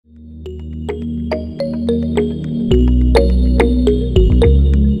Hey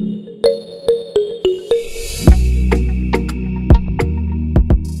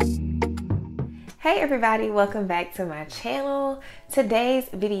everybody, welcome back to my channel. Today's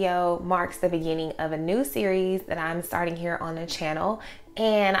video marks the beginning of a new series that I'm starting here on the channel,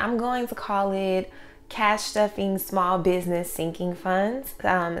 and I'm going to call it Cash Stuffing Small Business Sinking Funds.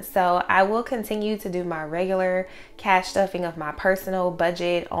 So I will continue to do my regular cash stuffing of my personal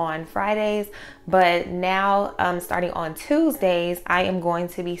budget on Fridays, but now starting on Tuesdays, I am going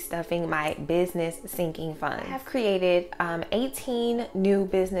to be stuffing my business sinking funds. I have created 18 new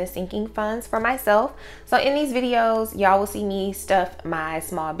business sinking funds for myself. So in these videos, y'all will see me stuff my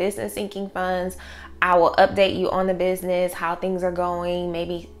small business sinking funds. I will update you on the business, how things are going,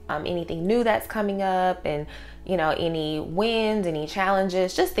 maybe anything new that's coming up, and you know, any wins, any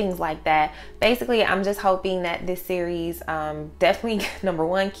challenges, just things like that. Basically, I'm just hoping that this series definitely, number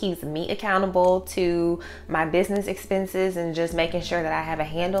one, keeps me accountable to my business expenses and just making sure that I have a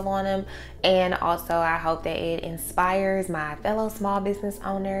handle on them. And also, I hope that it inspires my fellow small business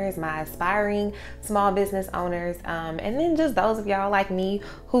owners, my aspiring small business owners, and then just those of y'all like me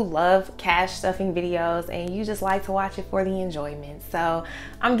who love cash stuffing videos and you just like to watch it for the enjoyment. So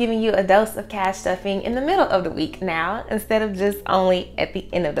I'm giving you a dose of cash stuffing in the middle of the week now, instead of just only at the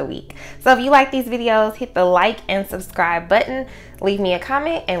end of the week. So if you like these videos, hit the like and subscribe button, leave me a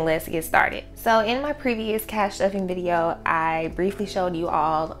comment, and let's get started. So in my previous cash stuffing video, I briefly showed you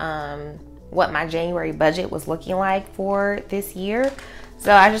all what my January budget was looking like for this year.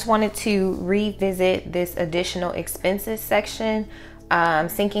 So I just wanted to revisit this additional expenses section.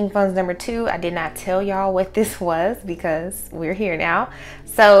 Sinking funds number 2, I did not tell y'all what this was because we're here now.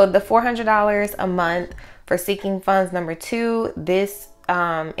 So the $400 a month for sinking funds number 2, this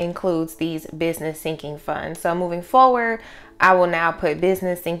includes these business sinking funds. So moving forward, I will now put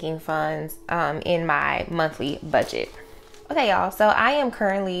business sinking funds in my monthly budget. Okay, y'all, so I am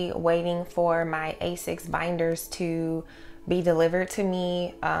currently waiting for my A6 binders to be delivered to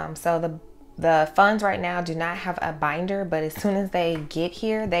me. So the funds right now do not have a binder, but as soon as they get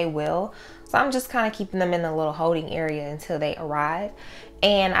here, they will. So I'm just kind of keeping them in a little holding area until they arrive.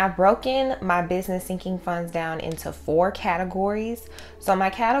 And I've broken my business sinking funds down into 4 categories. So my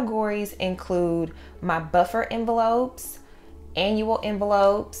categories include my buffer envelopes, annual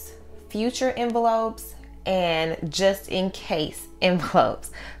envelopes, future envelopes, and just in case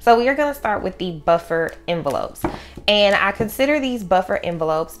envelopes. So we are going to start with the buffer envelopes. And I consider these buffer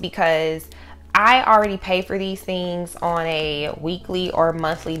envelopes because I already pay for these things on a weekly or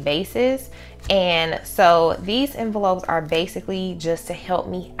monthly basis. And so these envelopes are basically just to help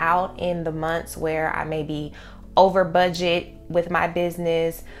me out in the months where I may be over budget with my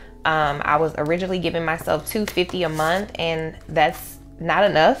business. I was originally giving myself $250 a month, and that's not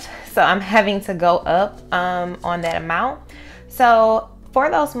enough. So I'm having to go up on that amount. So for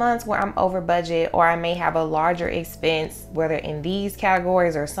those months where I'm over budget, or I may have a larger expense, whether in these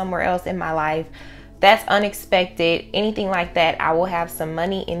categories or somewhere else in my life, that's unexpected, anything like that, I will have some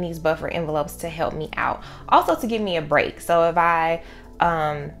money in these buffer envelopes to help me out. Also to give me a break. So if I,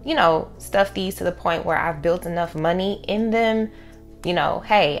 you know, stuff these to the point where I've built enough money in them, you know,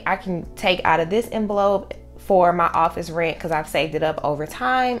 hey, I can take out of this envelope for my office rent because I've saved it up over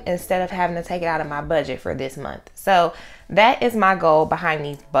time instead of having to take it out of my budget for this month. So that is my goal behind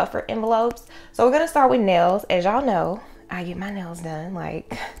these buffer envelopes. So we're going to start with nails. As y'all know, I get my nails done.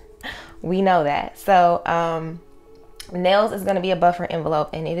 Like, we know that. So nails is going to be a buffer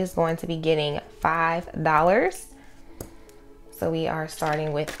envelope, and it is going to be getting $5. So we are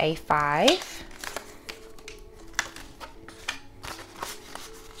starting with a 5.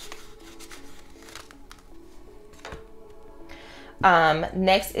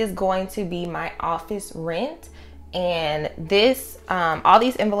 Next is going to be my office rent, and this all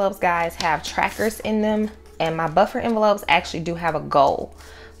these envelopes, guys, have trackers in them, and my buffer envelopes actually do have a goal.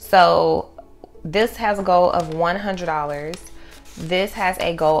 So this has a goal of $100. This has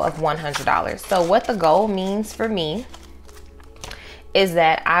a goal of $100. So what the goal means for me is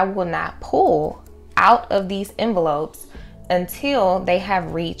that I will not pull out of these envelopes until they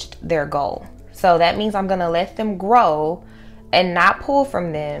have reached their goal. So that means I'm gonna let them grow and not pull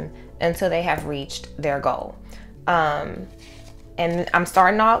from them until they have reached their goal. And I'm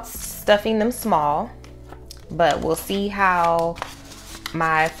starting out stuffing them small, but we'll see how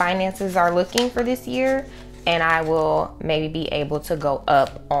my finances are looking for this year, and I will maybe be able to go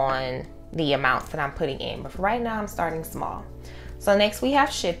up on the amounts that I'm putting in. But for right now, I'm starting small. So next we have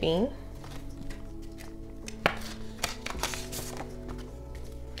shipping.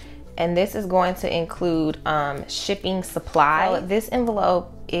 And this is going to include shipping supplies. So this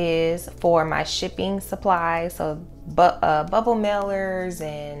envelope is for my shipping supplies, so bubble mailers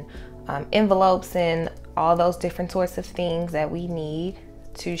and envelopes and all those different sorts of things that we need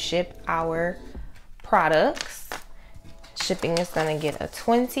to ship our products. Shipping is gonna get a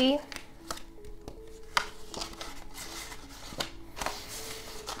 20.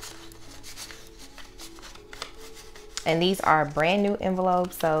 And these are brand new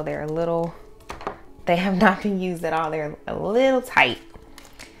envelopes, so they're they have not been used at all. They're a little tight.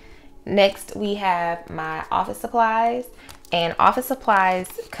 Next, we have my office supplies, and office supplies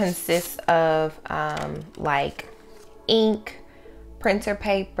consists of like ink, printer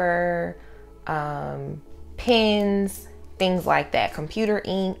paper, pens, things like that, computer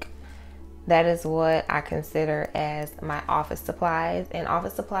ink. That is what I consider as my office supplies, and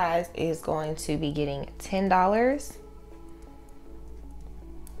office supplies is going to be getting $10.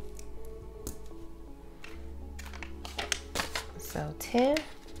 So 10.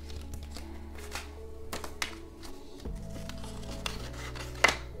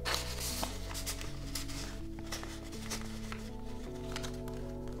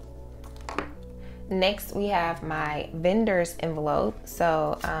 Next, we have my vendors envelope.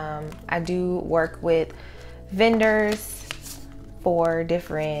 So I do work with vendors for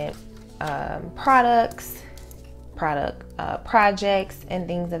different projects and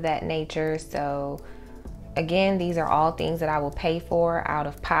things of that nature. So again, these are all things that I will pay for out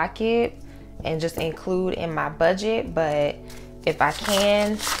of pocket and just include in my budget. But if I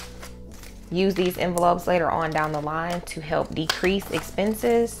can use these envelopes later on down the line to help decrease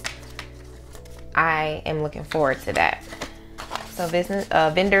expenses, I am looking forward to that. So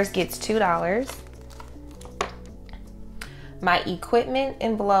vendors gets $2. My equipment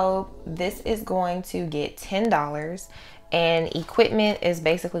envelope, this is going to get $10. And equipment is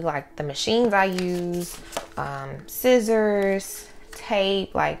basically like the machines I use, scissors,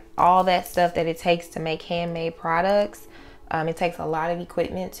 tape, like all that stuff that it takes to make handmade products. It takes a lot of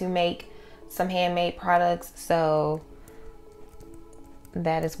equipment to make some handmade products. So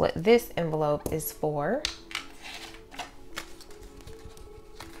that is what this envelope is for.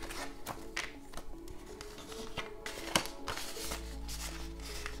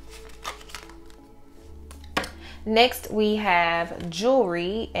 Next, we have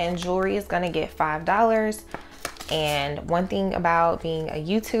jewelry, and jewelry is gonna get $5. And one thing about being a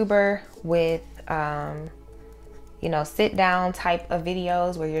YouTuber with you know, sit down type of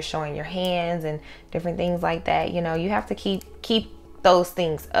videos where you're showing your hands and different things like that, you know, you have to keep those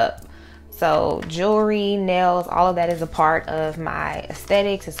things up. So jewelry, nails, all of that is a part of my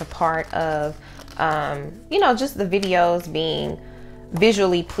aesthetics. It's a part of you know, just the videos being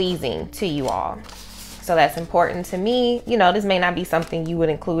visually pleasing to you all. So that's important to me. You know, this may not be something you would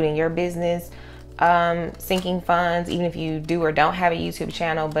include in your business sinking funds, even if you do or don't have a YouTube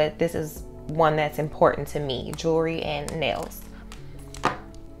channel, but this is one that's important to me: jewelry and nails.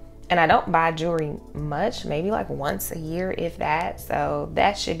 And I don't buy jewelry much, maybe like once a year, if that. So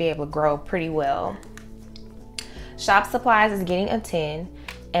that should be able to grow pretty well. Shop supplies is getting a 10.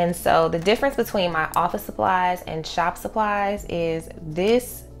 And so the difference between my office supplies and shop supplies is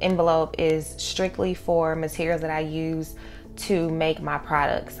this envelope is strictly for materials that I use to make my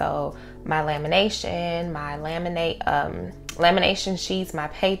products. So my lamination, my lamination sheets, my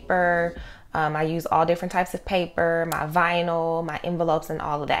paper, I use all different types of paper, my vinyl, my envelopes, and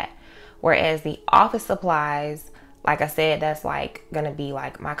all of that. Whereas the office supplies, like I said, that's like gonna be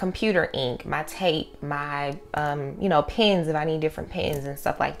like my computer ink, my tape, my you know, pens if I need different pens and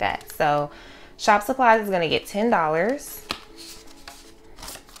stuff like that. So shop supplies is gonna get $10.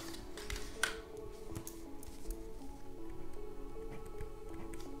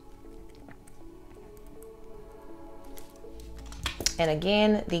 And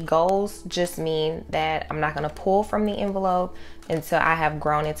again, the goals just mean that I'm not gonna pull from the envelope until I have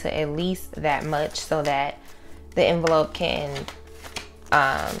grown into at least that much, so that the envelope can,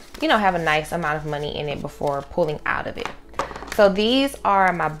 you know, have a nice amount of money in it before pulling out of it. So these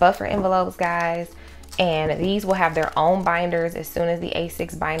are my buffer envelopes, guys, and these will have their own binders as soon as the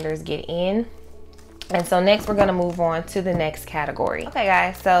A6 binders get in. And so next we're gonna move on to the next category. Okay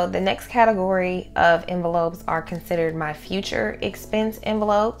guys, so the next category of envelopes are considered my future expense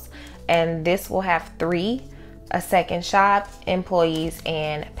envelopes. And this will have 3: a second shop, employees,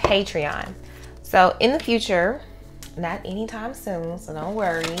 and Patreon. So in the future, not anytime soon, so don't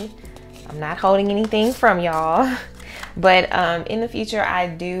worry, I'm not holding anything from y'all. But in the future, I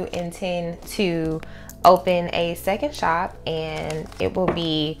do intend to open a second shop, and it will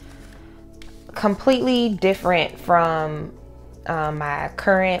be completely different from my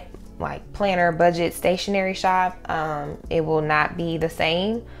current like planner budget stationery shop. It will not be the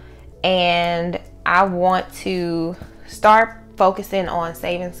same, and I want to start focusing on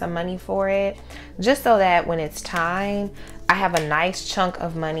saving some money for it, just so that when it's time, I have a nice chunk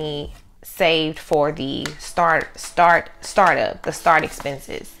of money saved for the start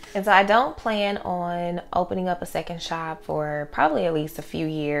expenses. And so I don't plan on opening up a second shop for probably at least a few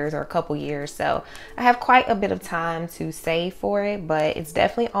years or a couple years. So I have quite a bit of time to save for it, but it's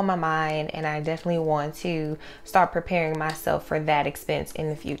definitely on my mind, and I definitely want to start preparing myself for that expense in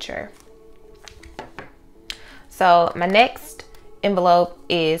the future. So my next envelope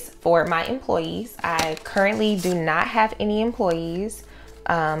is for my employees. I currently do not have any employees,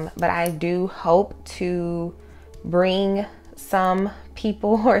 but I do hope to bring some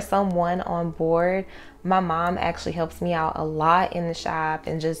people or someone on board. My mom actually helps me out a lot in the shop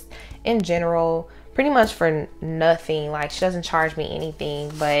and just in general, pretty much for nothing. Like, she doesn't charge me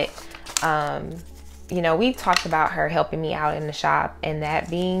anything, but you know, we've talked about her helping me out in the shop, and that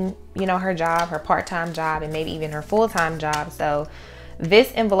being, you know, her job, her part-time job, and maybe even her full-time job. So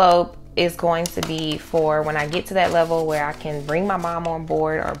this envelope is going to be for when I get to that level where I can bring my mom on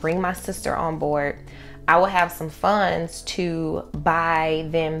board or bring my sister on board. I will have some funds to buy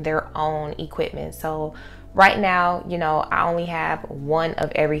them their own equipment. So right now, you know, I only have one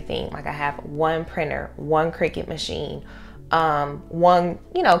of everything. Like, I have one printer, one Cricut machine, one,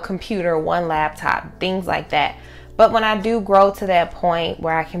 you know, computer, one laptop, things like that. But when I do grow to that point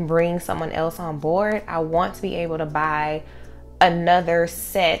where I can bring someone else on board, I want to be able to buy another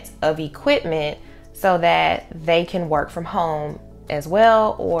set of equipment so that they can work from home as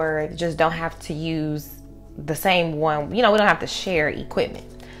well, or just don't have to use the same one. You know, we don't have to share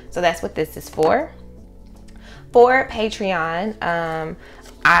equipment. So that's what this is for. For Patreon,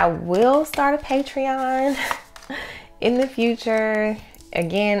 I will start a Patreon in the future.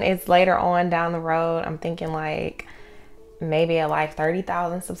 Again, it's later on down the road. I'm thinking like maybe at like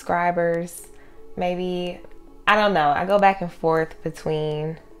 30,000 subscribers, maybe. I don't know. I go back and forth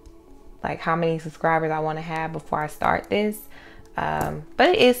between like how many subscribers I want to have before I start this. But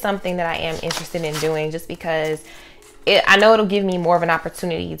it is something that I am interested in doing, just because I know it'll give me more of an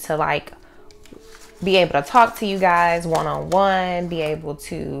opportunity to like be able to talk to you guys one-on-one, be able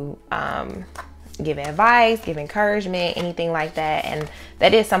to give advice, give encouragement, anything like that. And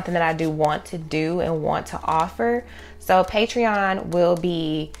that is something that I do want to do and want to offer. So Patreon will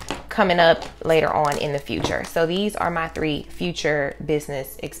be coming up later on in the future. So these are my 3 future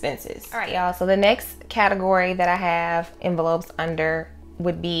business expenses. All right, y'all. So the next category that I have envelopes under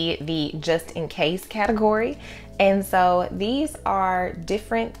would be the just in case category. And so these are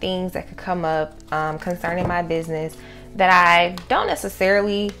different things that could come up concerning my business that I don't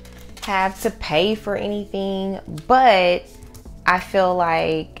necessarily have to pay for anything, but I feel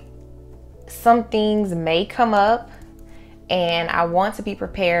like some things may come up and I want to be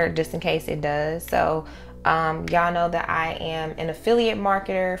prepared just in case it does. So y'all know that I am an affiliate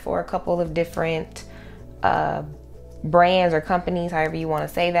marketer for a couple of different brands or companies, however you want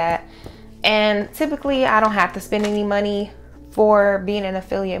to say that. And typically I don't have to spend any money for being an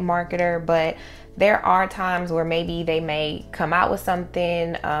affiliate marketer, but there are times where maybe they may come out with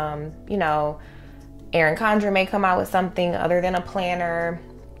something, you know, Erin Condren may come out with something other than a planner.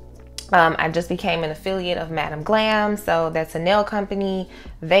 I just became an affiliate of Madam Glam, so that's a nail company.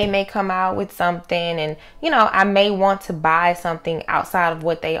 They may come out with something, and you know, I may want to buy something outside of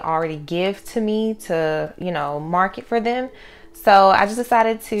what they already give to me to, you know, market for them. So I just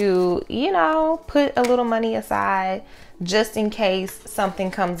decided to, you know, put a little money aside just in case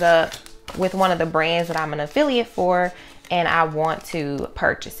something comes up with one of the brands that I'm an affiliate for and I want to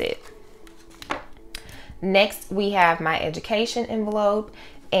purchase it. Next, we have my education envelope,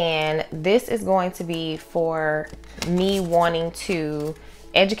 and this is going to be for me wanting to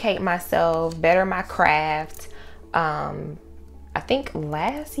educate myself, better my craft. I think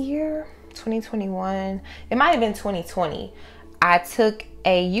last year, 2021, it might have been 2020, I took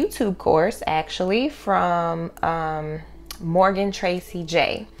a YouTube course actually from Morgan Tracy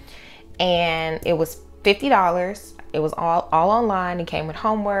J, and it was $50. It was all online. It came with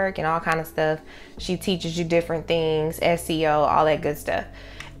homework and all kind of stuff. She teaches you different things, SEO, all that good stuff.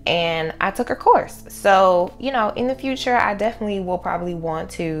 And I took her course. So, you know, in the future, I definitely will probably want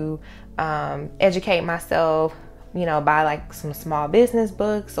to educate myself, you know, buy like some small business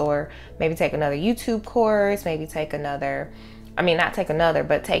books, or maybe take another YouTube course, maybe take another, I mean, not take another,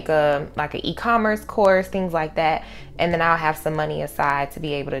 but take a like an e-commerce course, things like that. And then I'll have some money aside to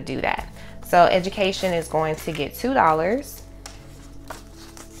be able to do that. So education is going to get $2.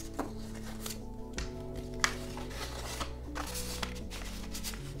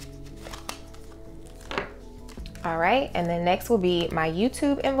 All right, and then next will be my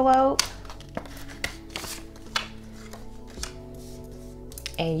YouTube envelope.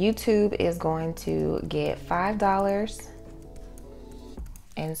 And YouTube is going to get $5.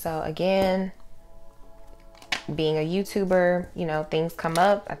 And so again, being a YouTuber, you know, things come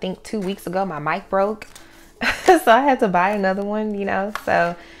up. I think 2 weeks ago my mic broke. So I had to buy another one, you know.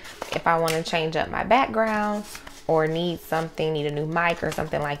 So if I want to change up my background or need a new mic or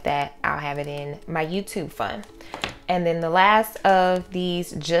something like that, I'll have it in my YouTube fund. And then the last of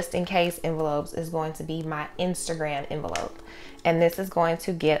these just in case envelopes is going to be my Instagram envelope. And this is going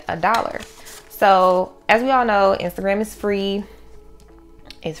to get $1. So as we all know, Instagram is free.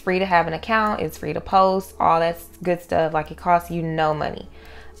 It's free to have an account. It's free to post, all that good stuff. Like, it costs you no money.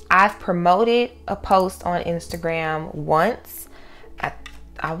 I've promoted a post on Instagram once.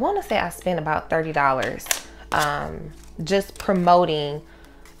 I want to say I spent about $30 just promoting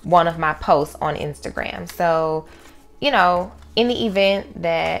one of my posts on Instagram. So, you know, in the event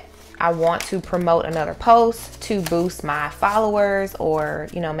that I want to promote another post to boost my followers, or,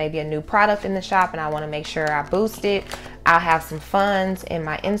 you know, maybe a new product in the shop and I want to make sure I boost it, I'll have some funds in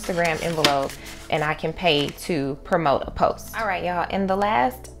my Instagram envelope and I can pay to promote a post. All right, y'all. And the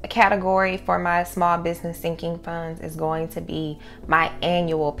last category for my small business sinking funds is going to be my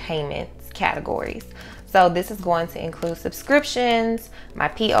annual payments categories. So this is going to include subscriptions, my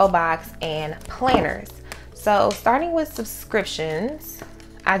P.O. box, and planners. So starting with subscriptions,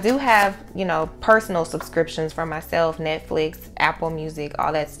 I do have, you know, personal subscriptions for myself, Netflix, Apple Music,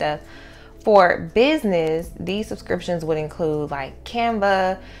 all that stuff. For business, these subscriptions would include like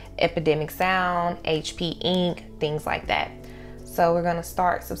Canva, Epidemic Sound, HP Inc., things like that. So we're gonna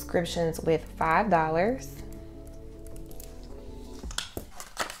start subscriptions with $5.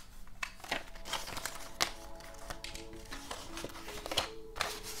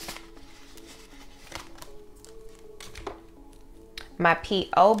 My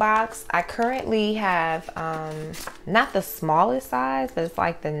P.O. box, I currently have not the smallest size, but it's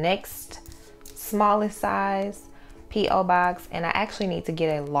like the next smallest size P.O. box, and I actually need to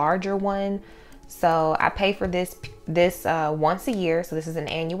get a larger one. So I pay for this once a year, so this is an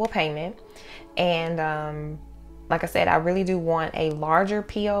annual payment. And like I said, I really do want a larger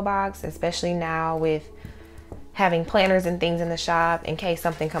P.O. box, especially now with having planners and things in the shop. In case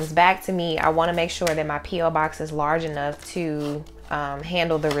something comes back to me, I want to make sure that my P.O. box is large enough to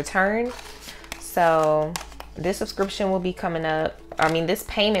handle the return. So this subscription will be coming up, this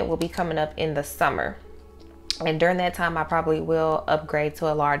payment will be coming up in the summer, and during that time I probably will upgrade to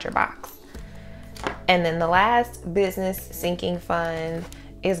a larger box. And then the last business sinking fund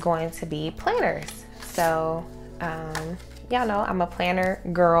is going to be planners. So y'all know I'm a planner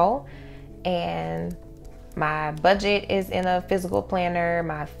girl, and my budget is in a physical planner.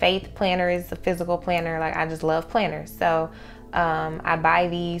 My faith planner is a physical planner. Like, I just love planners. So I buy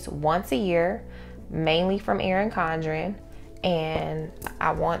these once a year, mainly from Erin Condren, and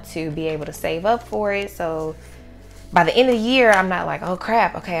I want to be able to save up for it. So by the end of the year, I'm not like, oh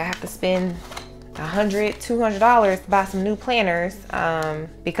crap, okay, I have to spend $100, $200 to buy some new planners,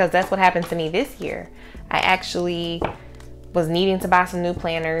 because that's what happened to me this year. I actually was needing to buy some new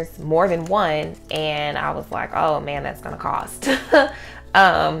planners, more than one, and I was like, oh man, that's gonna cost.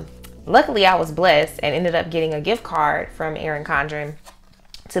 Luckily, I was blessed and ended up getting a gift card from Erin Condren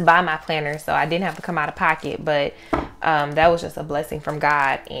to buy my planner, so I didn't have to come out of pocket. But that was just a blessing from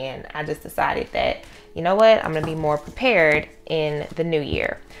God, and I just decided that, you know what, I'm gonna be more prepared in the new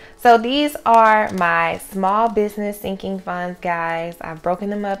year. So these are my small business sinking funds, guys. I've broken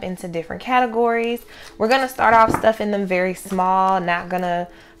them up into different categories. We're gonna start off stuffing them very small, not gonna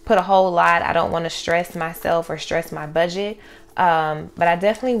put a whole lot. I don't want to stress myself or stress my budget. But I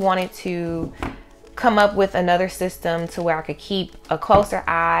definitely wanted to come up with another system to where I could keep a closer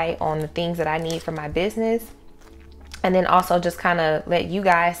eye on the things that I need for my business, and then also just kind of let you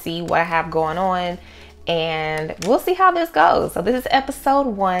guys see what I have going on, and we'll see how this goes. So this is episode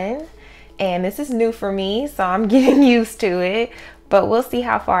 1, and this is new for me, so I'm getting used to it, but we'll see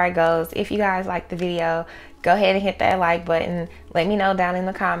how far it goes. If you guys like the video, go ahead and hit that like button. Let me know down in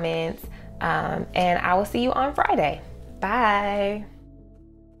the comments, and I will see you on Friday. Bye.